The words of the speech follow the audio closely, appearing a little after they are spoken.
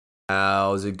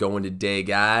How's it going today,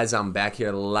 guys? I'm back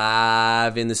here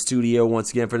live in the studio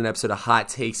once again for an episode of Hot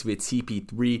Takes with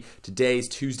TP3. Today is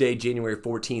Tuesday, January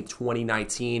 14th,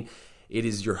 2019. It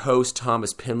is your host,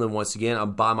 Thomas Penland, once again.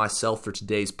 I'm by myself for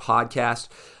today's podcast.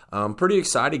 I'm pretty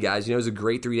excited, guys. It was a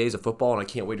great 3 days of football, and I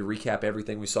can't wait to recap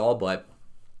everything we saw. But,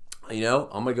 I'm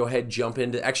going to go ahead and jump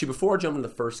into – actually, before I jump into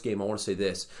the first game, I want to say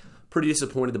this. Pretty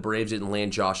disappointed the Braves didn't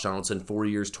land Josh Donaldson. 4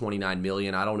 years, $29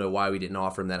 million. I don't know why we didn't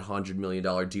offer him that $100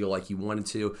 million deal like he wanted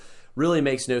to. Really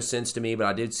makes no sense to me, but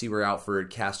I did see we're out for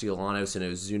Castellanos and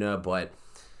Ozuna. But,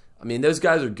 those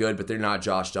guys are good, but they're not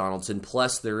Josh Donaldson.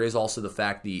 Plus, there is also the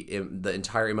fact the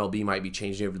entire MLB might be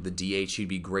changing over to the DH. He'd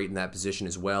be great in that position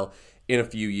as well in a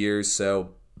few years.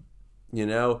 So,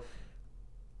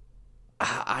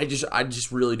 I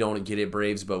just really don't get it,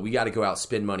 Braves, but we got to go out,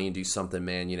 spend money, and do something,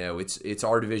 man. It's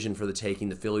our division for the taking.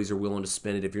 The Phillies are willing to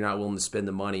spend it. If you're not willing to spend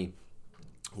the money,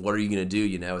 what are you going to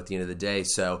do, at the end of the day?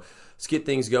 So let's get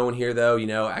things going here, though.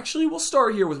 Actually, we'll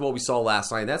start here with what we saw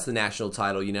last night. That's the national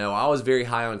title. I was very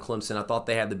high on Clemson. I thought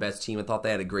they had the best team. I thought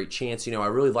they had a great chance. I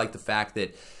really like the fact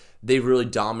that they really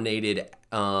dominated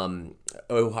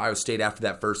Ohio State after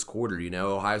that first quarter.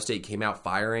 Ohio State came out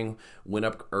firing, went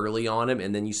up early on him,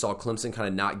 and then you saw Clemson kind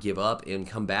of not give up and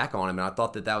come back on him. And I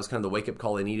thought that was kind of the wake-up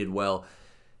call they needed. Well,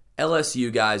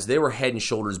 LSU, guys, they were head and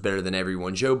shoulders better than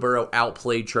everyone. Joe Burrow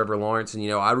outplayed Trevor Lawrence,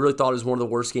 and, I really thought it was one of the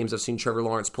worst games I've seen Trevor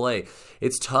Lawrence play.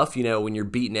 It's tough, when you're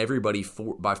beating everybody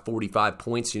by 45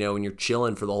 points, and you're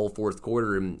chilling for the whole fourth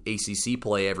quarter in ACC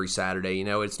play every Saturday.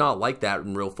 It's not like that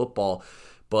in real football.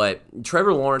 But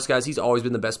Trevor Lawrence, guys, he's always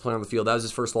been the best player on the field. That was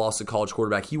his first loss to college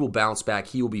quarterback. He will bounce back.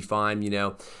 He will be fine.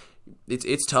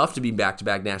 It's tough to be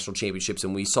back-to-back national championships,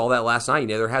 and we saw that last night.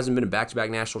 There hasn't been a back-to-back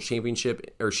national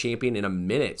championship or champion in a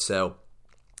minute. So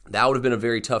that would have been a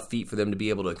very tough feat for them to be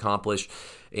able to accomplish,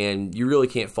 and you really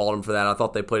can't fault them for that. I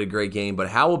thought they played a great game. But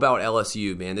how about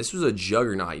LSU, man? This was a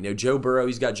juggernaut. Joe Burrow,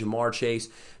 he's got Jamar Chase,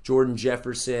 Jordan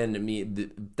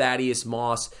Jefferson, Thaddeus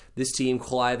Moss, this team,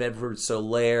 Clive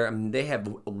Edwards-Helaire. They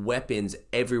have weapons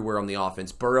everywhere on the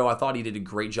offense. Burrow, I thought he did a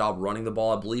great job running the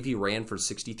ball. I believe he ran for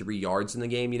 63 yards in the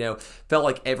game. Felt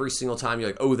like every single time you're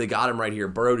like, oh, they got him right here.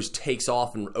 Burrow just takes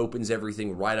off and opens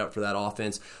everything right up for that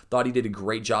offense. Thought he did a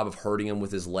great job of hurting him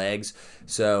with his legs.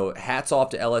 So hats off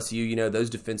to LSU.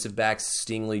 Those defensive backs,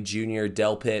 Stingley Jr.,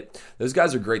 Delpit, those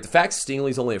guys are great. The fact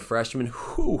Stingley's only a freshman,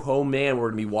 oh man,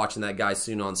 we're going to be watching that guy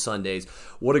soon on Sundays.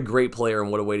 What a great player and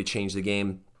what a way to change the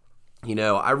game.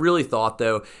 I really thought,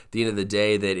 though, at the end of the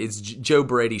day, that it's Joe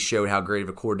Brady showed how great of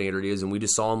a coordinator he is, and we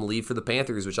just saw him leave for the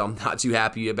Panthers, which I'm not too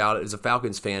happy about as a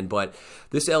Falcons fan. But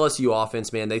this LSU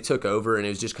offense, man, they took over, and it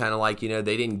was just kind of like, they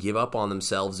didn't give up on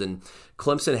themselves. And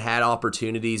Clemson had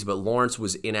opportunities, but Lawrence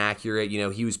was inaccurate.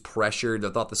 He was pressured.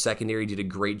 I thought the secondary did a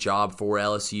great job for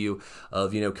LSU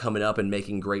of, coming up and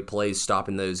making great plays,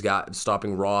 stopping those guys,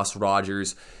 stopping Ross,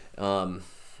 Rogers.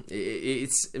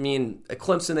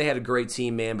 Clemson, they had a great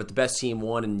team, man, but the best team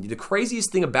won. And the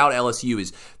craziest thing about LSU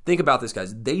is, think about this,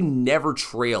 guys. They never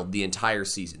trailed the entire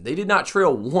season. They did not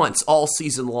trail once all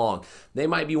season long. They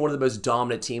might be one of the most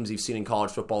dominant teams you've seen in college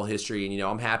football history. And,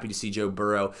 I'm happy to see Joe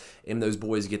Burrow and those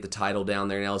boys get the title down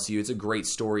there in LSU. It's a great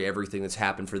story, everything that's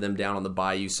happened for them down on the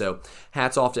Bayou. So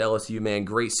hats off to LSU, man.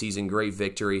 Great season, great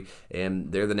victory.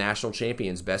 And they're the national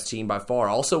champions, best team by far.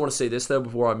 I also want to say this, though,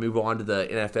 before I move on to the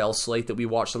NFL slate that we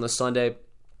watched on this Sunday.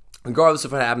 Regardless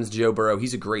of what happens to Joe Burrow,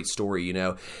 he's a great story,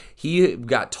 He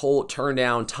got turned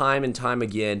down time and time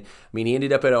again. He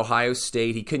ended up at Ohio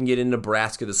State. He couldn't get in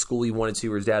Nebraska, the school he wanted to,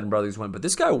 where his dad and brothers went. But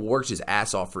this guy worked his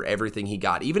ass off for everything he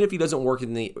got. Even if he doesn't work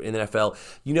in the NFL,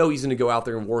 he's going to go out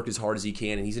there and work as hard as he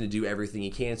can, and he's going to do everything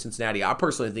he can in Cincinnati. I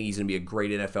personally think he's going to be a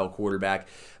great NFL quarterback.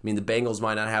 The Bengals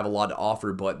might not have a lot to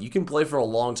offer, but you can play for a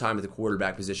long time at the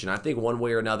quarterback position. I think one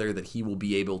way or another that he will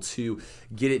be able to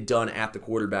get it done at the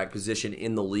quarterback position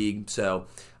in the league. So,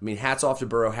 hats off to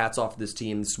Burrow, hats off to this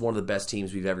team. This is one of the best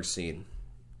teams we've ever seen.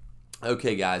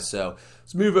 Okay, guys, so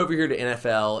let's move over here to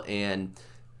NFL, and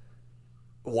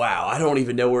wow, I don't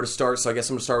even know where to start, so I guess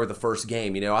I'm going to start with the first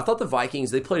game. I thought the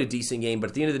Vikings, they played a decent game, but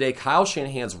at the end of the day, Kyle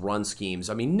Shanahan's run schemes,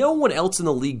 no one else in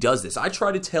the league does this. I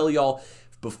try to tell y'all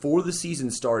before the season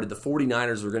started, the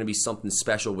 49ers were going to be something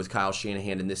special with Kyle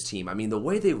Shanahan and this team. The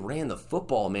way they ran the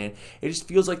football, man, it just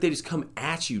feels like they just come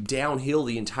at you downhill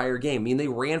the entire game. They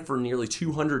ran for nearly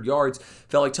 200 yards.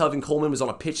 Felt like Tevin Coleman was on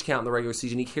a pitch count in the regular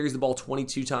season. He carries the ball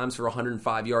 22 times for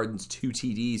 105 yards and 2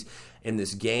 TDs in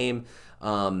this game.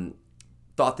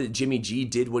 thought that Jimmy G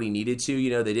did what he needed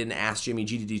to. They didn't ask Jimmy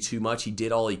G to do too much. He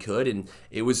did all he could, and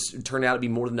it turned out to be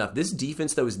more than enough. This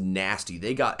defense, though, is nasty.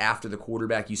 They got after the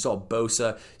quarterback. You saw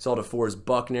Bosa, you saw DeForest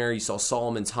Buckner, you saw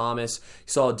Solomon Thomas,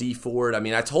 you saw Dee Ford. I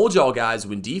mean, I told y'all guys,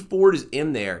 when Dee Ford is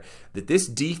in there, that this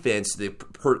defense, the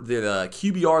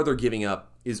QBR they're giving up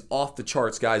is off the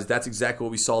charts, guys. That's exactly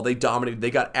what we saw. They dominated. They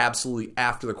got absolutely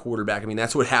after the quarterback. I mean,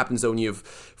 that's what happens, though, when you have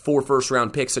 4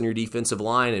 first-round picks on your defensive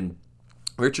line. And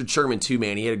Richard Sherman, too,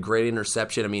 man. He had a great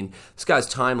interception. I mean, this guy's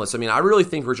timeless. I mean, I really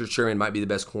think Richard Sherman might be the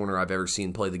best corner I've ever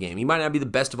seen play the game. He might not be the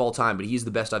best of all time, but he's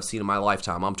the best I've seen in my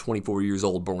lifetime. I'm 24 years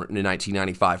old, born in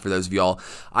 1995, for those of y'all.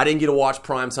 I didn't get to watch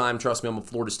primetime. Trust me, I'm a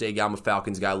Florida State guy. I'm a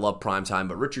Falcons guy. I love primetime.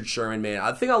 But Richard Sherman, man,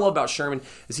 the thing I love about Sherman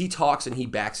is he talks and he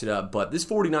backs it up. But this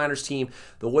 49ers team,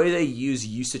 the way they use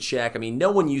Juszczyk, I mean,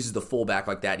 no one uses the fullback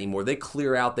like that anymore. They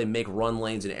clear out. They make run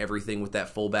lanes and everything with that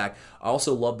fullback. I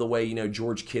also love the way,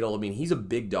 George Kittle, I mean, he's a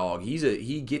big dog.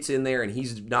 He gets in there and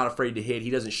he's not afraid to hit. He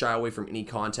doesn't shy away from any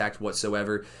contact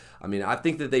whatsoever. I mean, I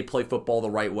think that they play football the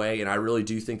right way, and I really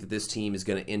do think that this team is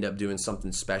going to end up doing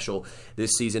something special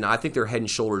this season. I think they're head and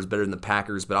shoulders better than the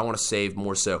Packers, but I want to save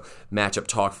more so matchup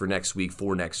talk for next week,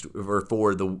 for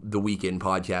the weekend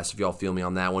podcast, if y'all feel me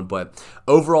on that one. But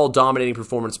overall dominating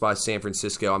performance by San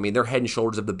Francisco. I mean, they're head and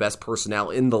shoulders of the best personnel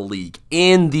in the league.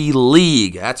 In the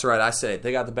league. That's right, I said it.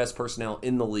 They got the best personnel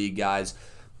in the league, guys.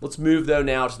 Let's move, though,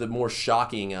 now to the more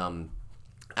shocking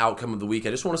outcome of the week. I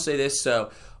just want to say this, so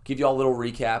I'll give you all a little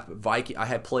recap. I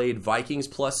had played Vikings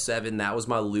 +7. That was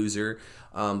my loser.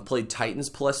 Played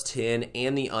Titans +10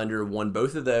 and the under. Won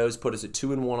both of those. Put us at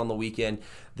 2-1 on the weekend.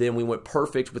 Then we went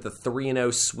perfect with a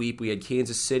 3-0 sweep. We had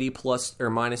Kansas City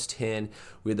 -10.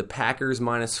 We had the Packers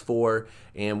 -4.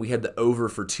 And we had the over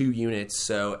for 2 units.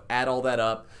 So add all that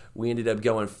up. We ended up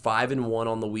going 5-1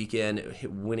 on the weekend,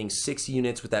 winning 6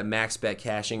 units with that max bet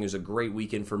cashing. It was a great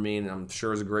weekend for me, and I'm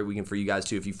sure it was a great weekend for you guys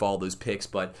too if you follow those picks.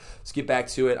 But let's get back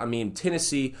to it. I mean,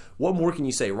 Tennessee, what more can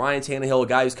you say? Ryan Tannehill, a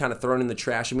guy who's kind of thrown in the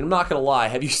trash. I mean, I'm not going to lie.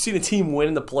 Have you seen a team win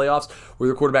in the playoffs where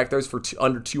their quarterback throws for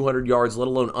under 200 yards, let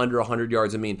alone under 100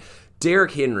 yards? I mean,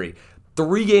 Derrick Henry,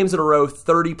 3 games in a row,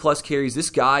 30-plus carries. This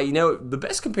guy, the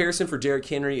best comparison for Derrick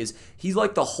Henry is he's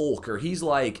like the Hulk, or he's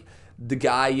like the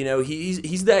guy,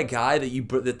 he's that guy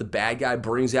that the bad guy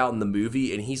brings out in the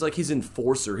movie, and he's like his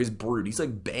enforcer, his brute. He's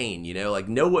like Bane,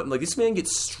 this man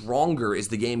gets stronger as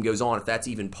the game goes on, if that's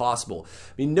even possible.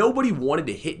 I mean, nobody wanted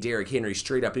to hit Derrick Henry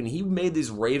straight up, and he made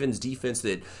this Ravens defense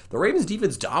the Ravens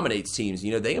defense dominates teams.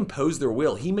 They impose their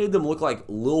will. He made them look like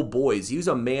little boys. He was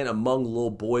a man among little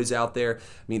boys out there.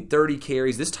 I mean, 30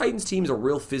 carries. This Titans team is a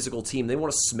real physical team. They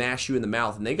want to smash you in the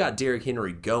mouth, and they got Derrick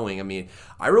Henry going. I mean,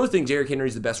 I really think Derrick Henry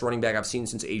is the best running back I've seen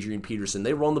since Adrian Peterson.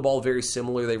 They run the ball very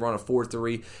similar. They run a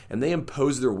 4-3, and they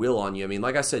impose their will on you. I mean,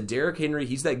 like I said, Derrick Henry,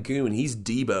 he's that goon. He's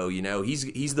Debo,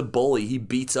 He's the bully. He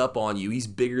beats up on you. He's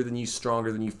bigger than you,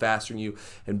 stronger than you, faster than you,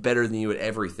 and better than you at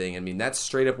everything. I mean, that's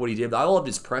straight up what he did. I loved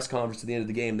his press conference at the end of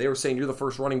the game. They were saying, you're the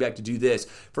first running back to do this,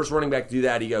 first running back to do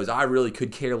that. He goes, I really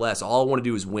could care less. All I want to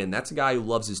do is win. That's a guy who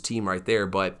loves his team right there,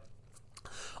 but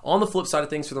on the flip side of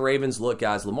things for the Ravens, look,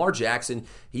 guys, Lamar Jackson,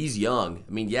 he's young.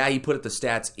 I mean, yeah, he put up the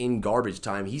stats in garbage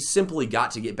time. He's simply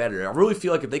got to get better. I really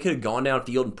feel like if they could have gone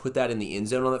downfield and put that in the end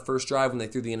zone on that first drive when they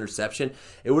threw the interception,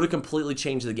 it would have completely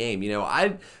changed the game.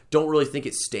 I don't really think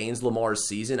it stains Lamar's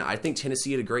season. I think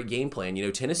Tennessee had a great game plan.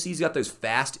 Tennessee's got those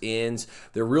fast ends.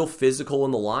 They're real physical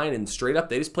in the line, and straight up,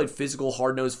 they just played physical,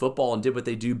 hard-nosed football and did what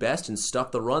they do best and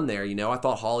stuffed the run there. I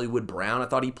thought Hollywood Brown, I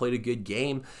thought he played a good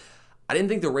game. I didn't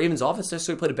think the Ravens offense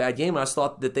necessarily played a bad game. I just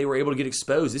thought that they were able to get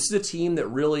exposed. This is a team that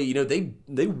really,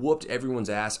 they whooped everyone's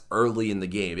ass early in the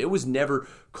game. It was never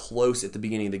close at the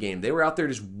beginning of the game. They were out there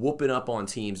just whooping up on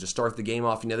teams to start the game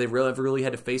off. They really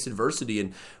had to face adversity,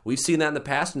 and we've seen that in the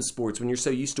past in sports. When you're so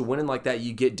used to winning like that,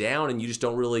 you get down and you just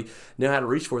don't really know how to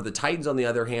reach for it. The Titans, on the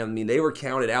other hand, I mean, they were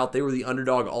counted out. They were the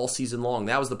underdog all season long.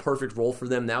 That was the perfect role for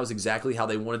them. That was exactly how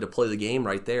they wanted to play the game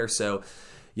right there. So,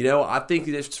 I think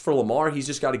that for Lamar, he's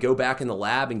just got to go back in the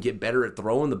lab and get better at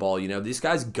throwing the ball. This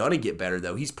guy's gonna get better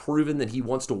though. He's proven that he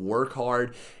wants to work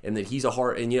hard and that he's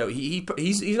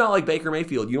he's not like Baker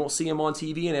Mayfield. You don't see him on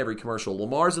TV in every commercial.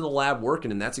 Lamar's in the lab working,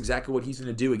 and that's exactly what he's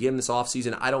going to do again this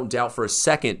offseason. I don't doubt for a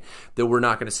second that we're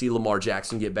not going to see Lamar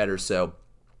Jackson get better. So,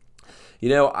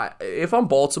 if I'm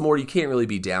Baltimore, you can't really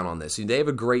be down on this. They have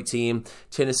a great team.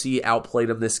 Tennessee outplayed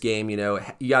them this game. You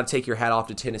got to take your hat off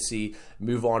to Tennessee,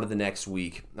 move on to the next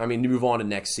week. Move on to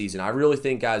next season. I really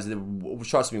think, guys,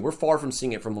 trust me, we're far from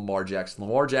seeing it from Lamar Jackson.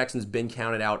 Lamar Jackson's been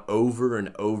counted out over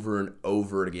and over and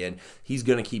over again. He's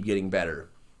going to keep getting better.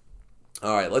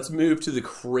 All right, let's move to the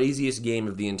craziest game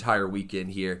of the entire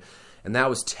weekend here. and that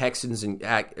was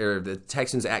the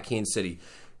Texans at Kansas City.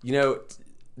 You know,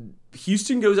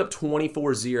 Houston goes up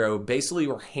 24-0, basically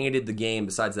were handed the game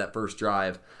besides that first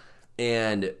drive,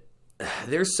 and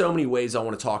there's so many ways I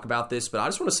want to talk about this, but I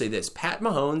just want to say this. Pat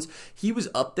Mahomes, he was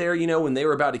up there, you know, when they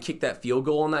were about to kick that field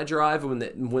goal on that drive, when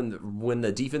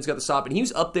the defense got the stop, and he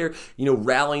was up there, you know,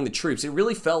 rallying the troops. It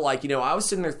really felt like, you know, I was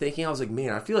sitting there thinking, I was like, man,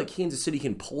 I feel like Kansas City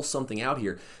can pull something out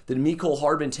here. Then Mecole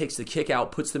Hardman takes the kick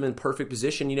out, puts them in perfect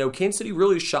position. You know, Kansas City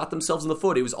really shot themselves in the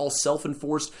foot. It was all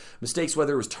self-enforced mistakes,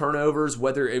 whether it was turnovers,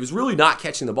 whether it was really not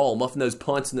catching the ball, muffing those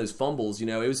punts and those fumbles. You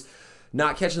know, it was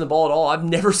not catching the ball at all. I've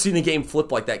never seen a game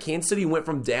flip like that. Kansas City went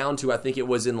from down to, I think it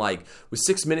was with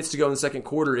 6 minutes to go in the second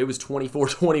quarter, it was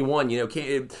 24-21. You know,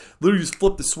 it literally just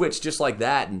flipped the switch just like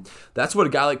that. And that's what a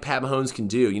guy like Pat Mahomes can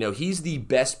do. You know, he's the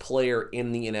best player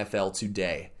in the NFL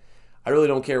today. I really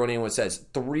don't care what anyone says.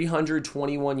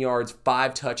 321 yards,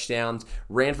 5 touchdowns,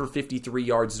 ran for 53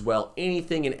 yards as well.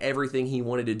 Anything and everything he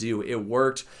wanted to do, it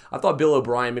worked. I thought Bill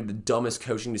O'Brien made the dumbest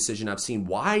coaching decision I've seen.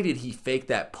 Why did he fake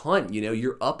that punt? You know,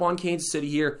 you're up on Kansas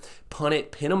City here, punt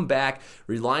it, pin them back,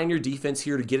 rely on your defense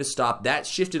here to get a stop. That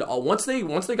shifted all. Once they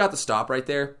got the stop right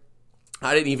there,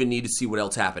 I didn't even need to see what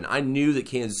else happened. I knew that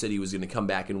Kansas City was going to come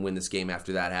back and win this game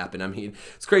after that happened. I mean,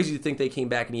 it's crazy to think they came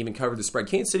back and even covered the spread.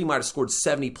 Kansas City might have scored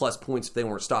 70-plus points if they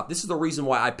weren't stopped. This is the reason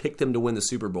why I picked them to win the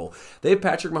Super Bowl. They have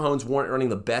Patrick Mahomes running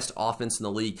the best offense in the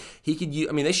league.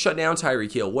 They shut down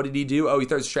Tyreek Hill. What did he do? Oh, he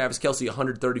throws Travis Kelce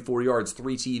 134 yards,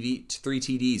 3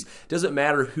 TDs. Doesn't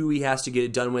matter who he has to get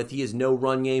it done with. He has no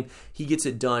run game. He gets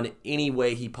it done any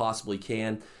way he possibly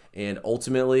can. And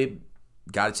ultimately,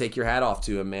 got to take your hat off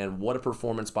to him, man. What a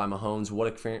performance by Mahomes. What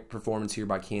a performance here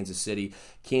by Kansas City.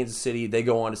 Kansas City, they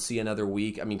go on to see another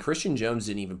week. I mean, Christian Jones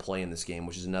didn't even play in this game,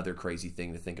 which is another crazy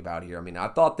thing to think about here. I mean, I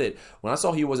thought that when I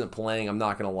saw he wasn't playing, I'm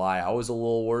not going to lie, I was a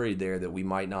little worried there that we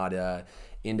might not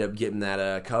end up getting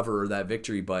that cover or that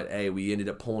victory. But, hey, we ended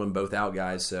up pulling them both out,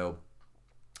 guys. So,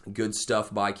 good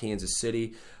stuff by Kansas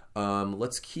City.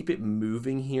 Let's keep it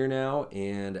moving here now.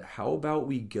 And how about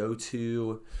we go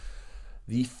to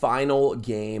the final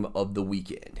game of the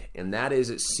weekend, and that is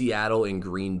at Seattle and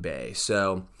Green Bay.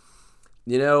 So,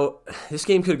 you know, this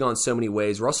game could have gone so many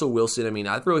ways. Russell Wilson, I mean,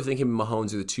 I really think him and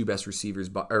Mahomes are the two best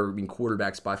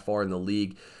quarterbacks by far in the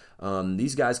league.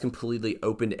 These guys completely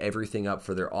opened everything up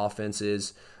for their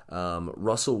offenses.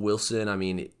 Russell Wilson, I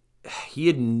mean,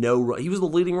 he was the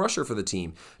leading rusher for the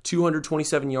team.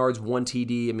 227 yards, 1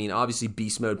 TD. I mean, obviously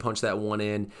beast mode punched that one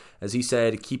in. As he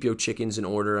said, keep your chickens in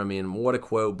order. I mean, what a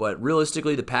quote. But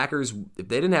realistically, the Packers, if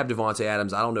they didn't have Devontae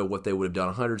Adams, I don't know what they would have done.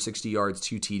 160 yards,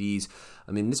 2 TDs.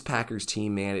 I mean, this Packers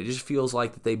team, man, it just feels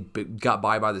like that they got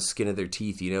by the skin of their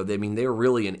teeth. You know, they were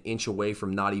really an inch away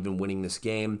from not even winning this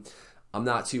game. I'm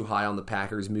not too high on the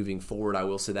Packers moving forward, I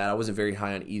will say that. I wasn't very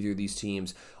high on either of these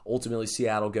teams. Ultimately,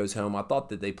 Seattle goes home. I thought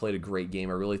that they played a great game.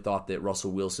 I really thought that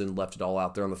Russell Wilson left it all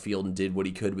out there on the field and did what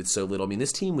he could with so little. I mean,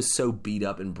 this team was so beat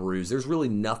up and bruised. There's really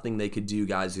nothing they could do,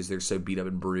 guys, because they're so beat up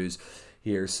and bruised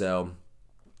here. So,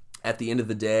 at the end of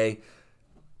the day,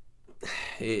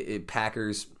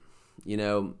 Packers, you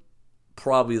know,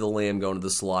 probably the lamb going to the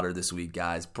slaughter this week,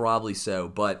 guys. Probably so,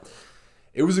 but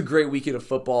it was a great weekend of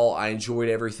football. I enjoyed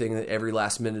every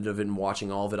last minute of it and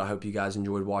watching all of it. I hope you guys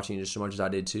enjoyed watching it just as much as I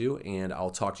did too. And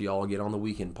I'll talk to you all again on the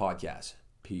weekend podcast.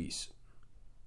 Peace.